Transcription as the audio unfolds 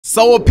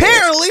So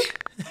apparently,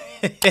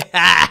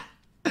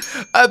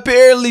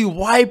 apparently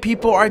white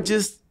people are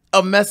just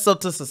a mess up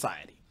to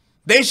society.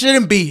 They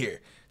shouldn't be here.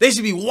 They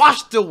should be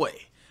washed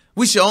away.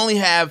 We should only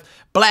have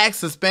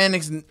blacks,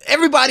 Hispanics, and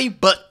everybody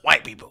but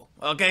white people,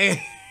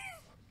 okay?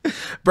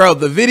 Bro,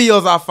 the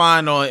videos I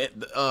find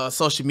on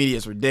social media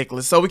is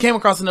ridiculous. So we came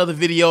across another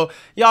video.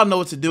 Y'all know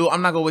what to do.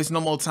 I'm not gonna waste no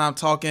more time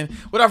talking.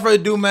 Without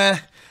further ado, man,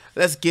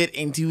 let's get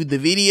into the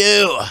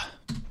video.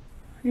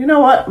 You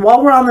know what?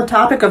 While we're on the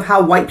topic of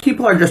how white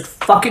people are just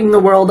fucking the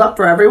world up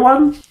for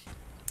everyone,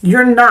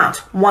 you're not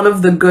one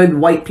of the good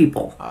white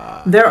people.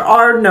 There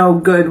are no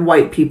good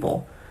white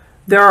people.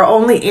 There are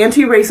only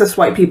anti-racist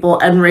white people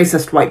and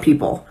racist white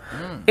people.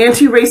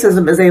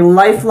 Anti-racism is a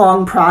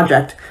lifelong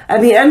project,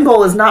 and the end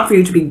goal is not for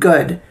you to be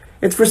good.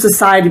 It's for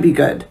society to be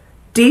good.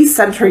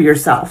 Decenter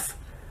yourself.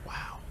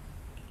 Wow.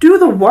 Do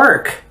the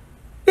work.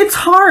 It's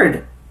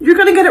hard. You're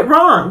going to get it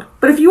wrong.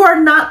 But if you are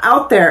not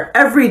out there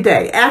every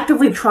day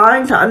actively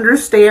trying to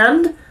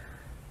understand,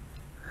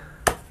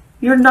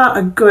 you're not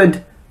a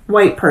good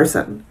white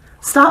person.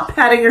 Stop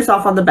patting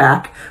yourself on the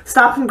back.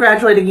 Stop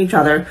congratulating each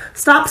other.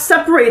 Stop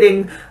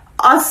separating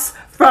us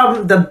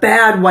from the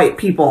bad white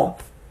people.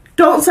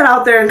 Don't sit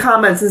out there in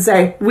comments and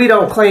say, we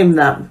don't claim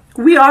them.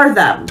 We are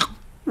them.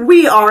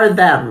 We are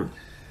them.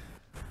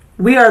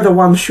 We are the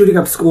ones shooting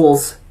up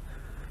schools.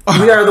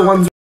 We are the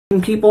ones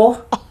raping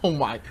people. Oh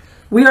my.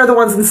 We are the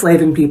ones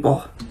enslaving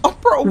people. Oh,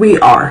 bro. We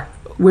are.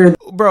 We're.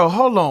 Bro,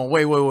 hold on.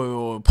 Wait.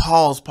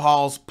 Pause.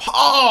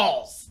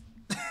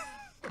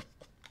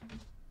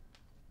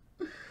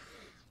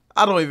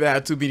 I don't even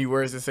have too many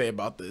words to say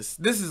about this.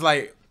 This is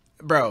like,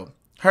 bro,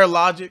 her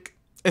logic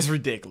is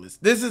ridiculous.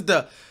 This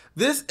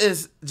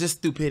is just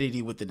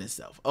stupidity within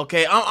itself.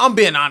 Okay, I'm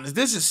being honest.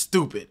 This is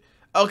stupid.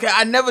 Okay,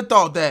 I never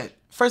thought that.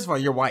 First of all,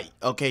 you're white.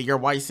 Okay, you're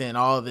white saying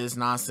all this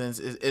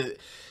nonsense.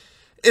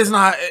 It's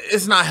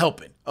not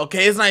helping.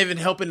 Okay, it's not even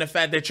helping the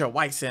fact that you're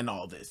white saying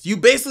all this. You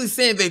basically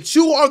saying that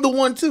you are the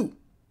one too.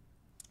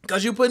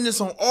 Because you're putting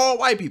this on all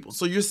white people.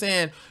 So you're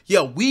saying,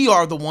 yeah, we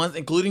are the ones,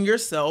 including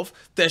yourself,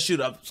 that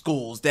shoot up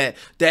schools, that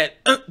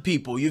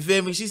people. You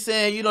feel me? She's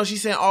saying, you know,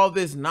 she's saying all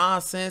this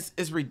nonsense.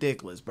 It's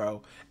ridiculous,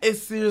 bro.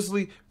 It's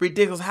seriously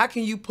ridiculous. How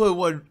can you put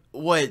what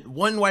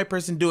one white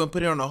person do and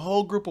put it on a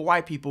whole group of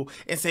white people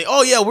and say,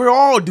 oh yeah, we're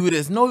all do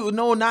this? No,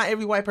 not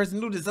every white person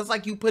do this. That's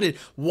like you put it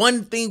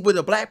one thing with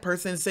a black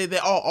person and say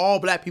that all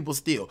black people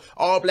steal,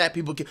 all black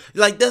people kill.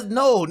 Like that's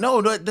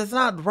that's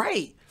not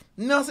right.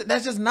 No,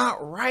 that's just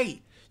not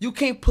right. You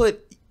can't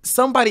put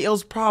somebody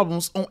else's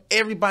problems on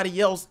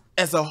everybody else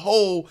as a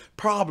whole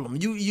problem.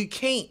 You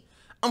can't.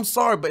 I'm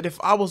sorry, but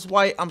if I was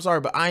white, I'm sorry,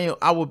 but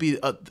I would be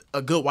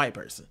a good white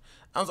person.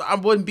 I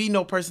wouldn't be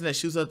no person that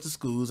shoots up the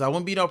schools. I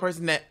wouldn't be no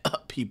person that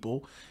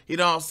people. You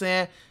know what I'm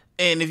saying?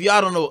 And if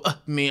y'all don't know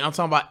me, I'm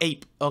talking about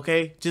ape.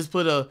 Okay, just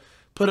put a.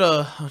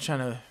 I'm trying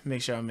to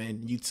make sure I'm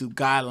in YouTube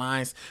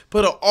guidelines.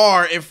 Put a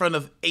R in front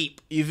of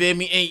ape. You feel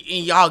me?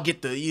 And y'all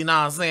get the. You know what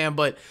I'm saying?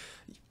 But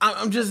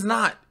I'm just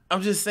not.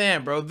 I'm just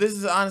saying, bro, this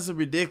is honestly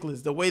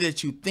ridiculous. The way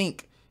that you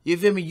think, you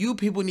feel me? You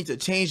people need to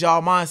change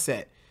y'all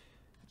mindset.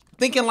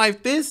 Thinking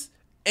like this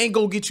ain't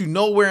gonna get you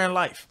nowhere in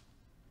life.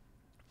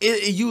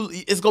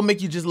 It's gonna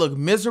make you just look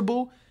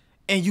miserable,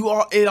 and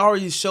it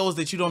already shows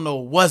that you don't know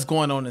what's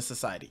going on in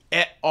society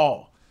at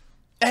all.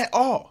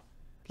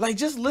 Like,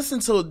 just listen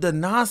to the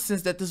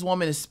nonsense that this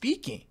woman is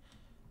speaking.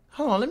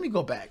 Hold on, let me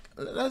go back.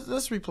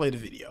 Let's replay the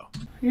video.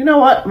 You know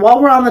what?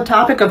 While we're on the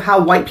topic of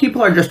how white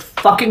people are just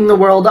fucking the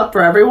world up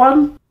for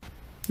everyone,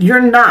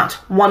 you're not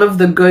one of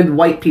the good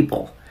white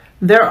people.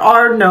 There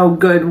are no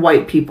good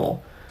white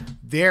people.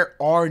 There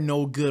are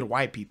no good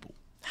white people.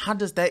 How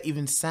does that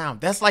even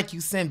sound? That's like you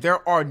saying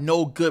there are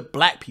no good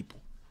black people.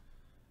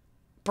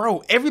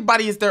 Bro,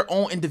 everybody is their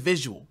own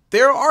individual.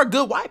 There are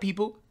good white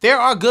people. There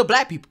are good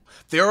black people.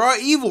 There are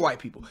evil white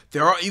people.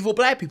 There are evil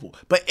black people.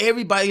 But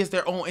everybody is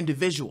their own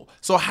individual.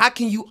 So how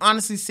can you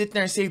honestly sit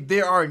there and say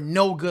there are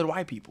no good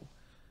white people?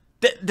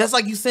 That's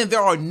like you saying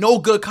there are no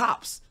good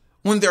cops.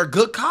 When there are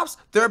good cops,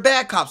 there are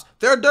bad cops.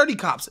 There are dirty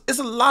cops. It's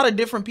a lot of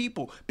different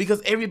people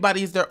because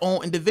everybody is their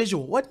own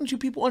individual. Why don't you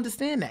people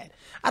understand that?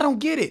 I don't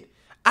get it.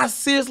 I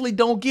seriously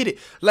don't get it.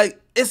 Like,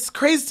 it's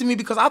crazy to me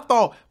because I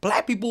thought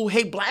black people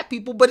hate black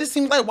people, but it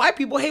seems like white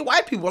people hate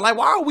white people. Like,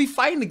 why are we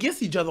fighting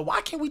against each other?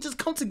 Why can't we just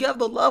come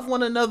together, love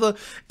one another,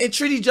 and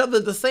treat each other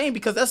the same?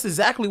 Because that's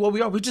exactly what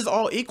we are. We're just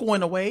all equal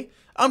in a way.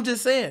 I'm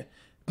just saying.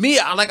 Me,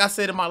 like I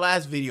said in my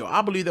last video,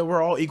 I believe that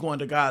we're all equal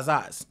under God's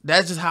eyes.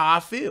 That's just how I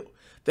feel.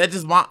 That's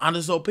just my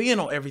honest opinion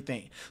on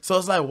everything. So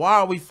it's like, why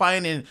are we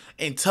fighting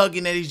and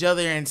tugging at each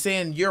other and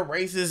saying you're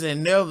racist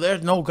and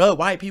there's no good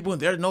white people and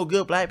there's no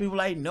good black people?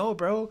 Like, no,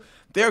 bro.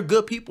 There are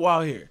good people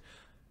out here.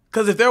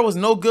 Because if there was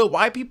no good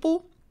white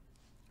people,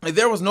 if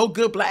there was no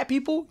good black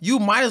people, you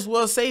might as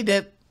well say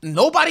that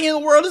nobody in the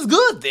world is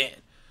good then.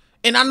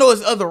 And I know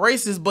it's other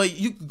races, but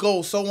you could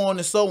go so on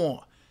and so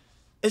on.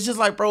 It's just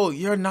like, bro,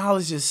 your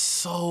knowledge is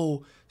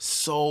so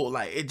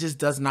like, it just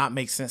does not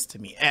make sense to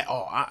me at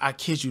all. I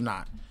kid you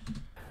not.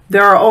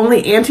 There are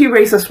only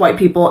anti-racist white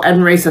people and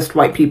racist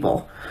white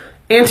people.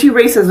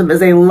 Anti-racism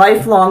is a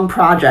lifelong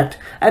project,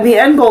 and the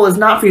end goal is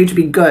not for you to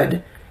be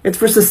good. It's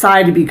for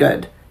society to be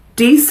good.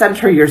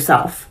 Decenter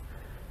yourself.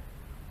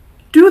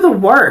 Do the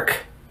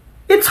work.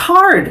 It's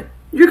hard.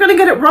 You're going to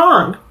get it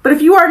wrong. But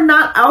if you are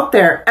not out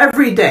there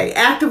every day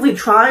actively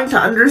trying to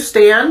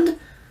understand,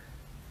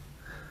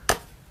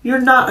 you're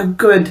not a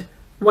good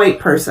white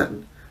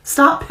person.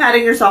 Stop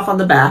patting yourself on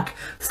the back.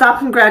 Stop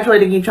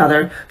congratulating each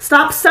other.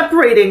 Stop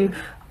separating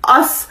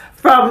us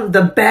from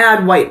the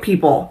bad white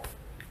people.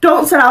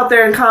 Don't sit out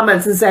there in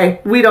comments and say,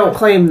 we don't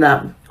claim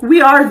them.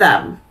 We are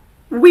them.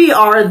 We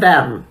are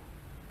them.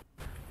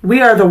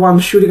 We are the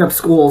ones shooting up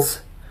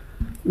schools.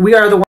 We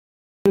are the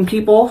ones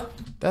people.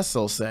 That's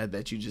so sad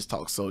that you just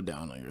talk so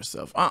down on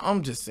yourself.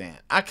 I'm just saying,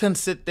 I couldn't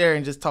sit there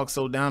and just talk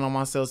so down on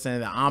myself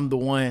saying that I'm the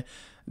one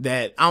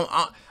that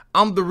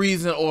I'm the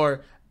reason,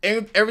 or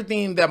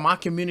everything that my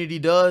community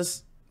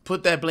does,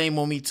 put that blame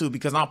on me too,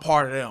 because I'm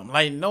part of them.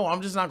 Like, no,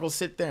 I'm just not gonna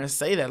sit there and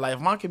say that. Like, if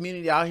my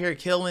community out here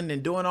killing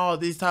and doing all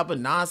these type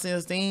of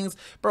nonsense things,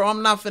 bro,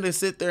 I'm not finna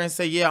sit there and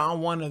say, yeah,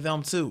 I'm one of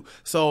them too.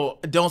 So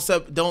don't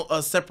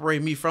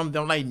separate me from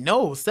them. Like,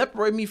 no,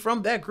 separate me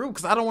from that group,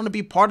 because I don't want to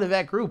be part of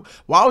that group.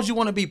 Why would you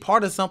want to be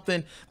part of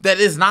something that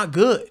is not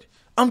good?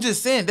 I'm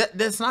just saying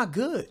that's not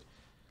good.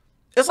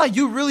 It's like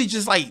you really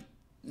just like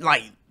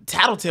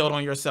tattletaled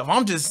on yourself.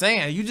 I'm just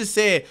saying, you just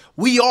said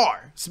we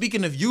are.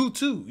 Speaking of you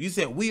too, you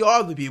said we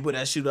are the people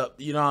that shoot up,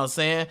 you know what I'm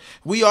saying?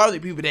 We are the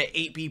people that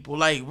ate people.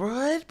 Like,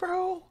 what,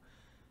 bro?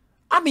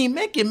 I mean,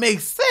 make it make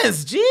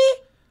sense, G.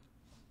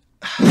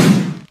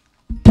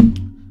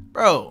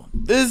 Bro,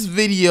 this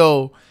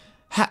video,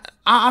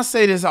 I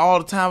say this all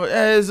the time,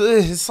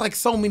 it's like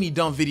so many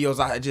dumb videos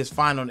I just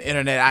find on the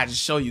internet I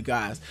just show you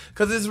guys,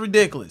 because it's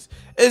ridiculous.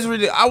 It's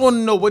ridiculous. I want to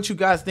know what you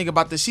guys think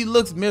about this. She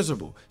looks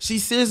miserable. She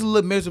seriously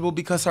looks miserable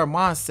because her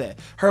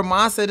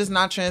mindset is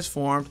not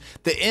transformed.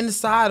 The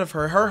inside of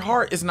her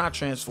heart is not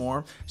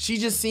transformed. She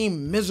just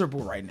seemed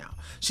miserable right now.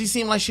 She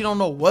seemed like she don't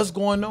know what's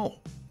going on.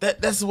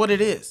 That's what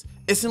it is.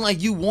 It seems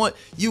like you want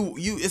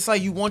it's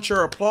like you want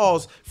your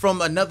applause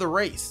from another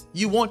race.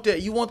 You want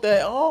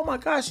that, oh my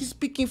gosh, she's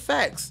speaking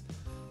facts.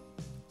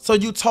 So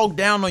you talk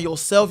down on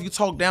yourself, you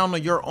talk down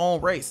on your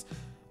own race.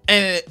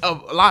 And a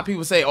lot of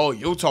people say, oh,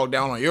 you talk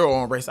down on your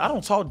own race. I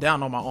don't talk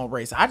down on my own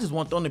race. I just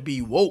want them to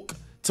be woke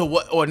to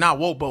what, or not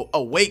woke, but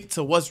awake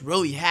to what's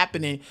really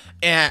happening,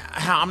 and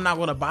how I'm not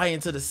going to buy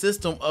into the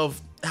system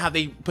of how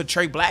they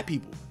portray black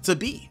people to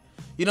be.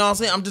 You know what I'm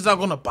saying? I'm just not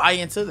going to buy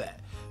into that.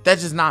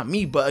 That's just not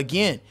me. But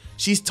again,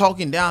 she's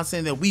talking down,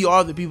 saying that we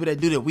are the people that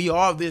do that. We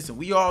are this and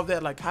we are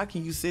that. Like, how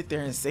can you sit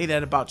there and say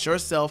that about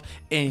yourself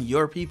and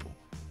your people?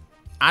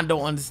 I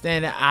don't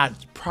understand that. I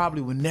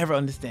probably would never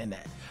understand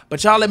that.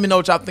 But y'all let me know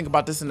what y'all think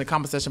about this in the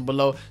comment section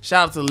below.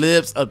 Shout out to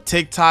Libs of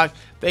TikTok.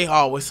 They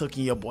always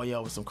hooking your boy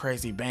up with some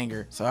crazy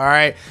banger. So, all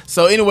right.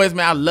 So anyways,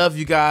 man, I love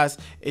you guys.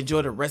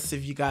 Enjoy the rest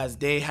of you guys'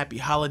 day. Happy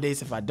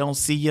holidays if I don't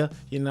see you.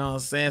 You know what I'm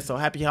saying? So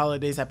happy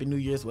holidays, happy New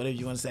Year's, whatever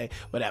you want to say,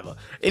 whatever.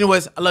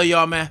 Anyways, I love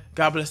y'all, man.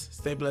 God bless.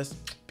 Stay blessed.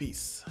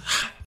 Peace.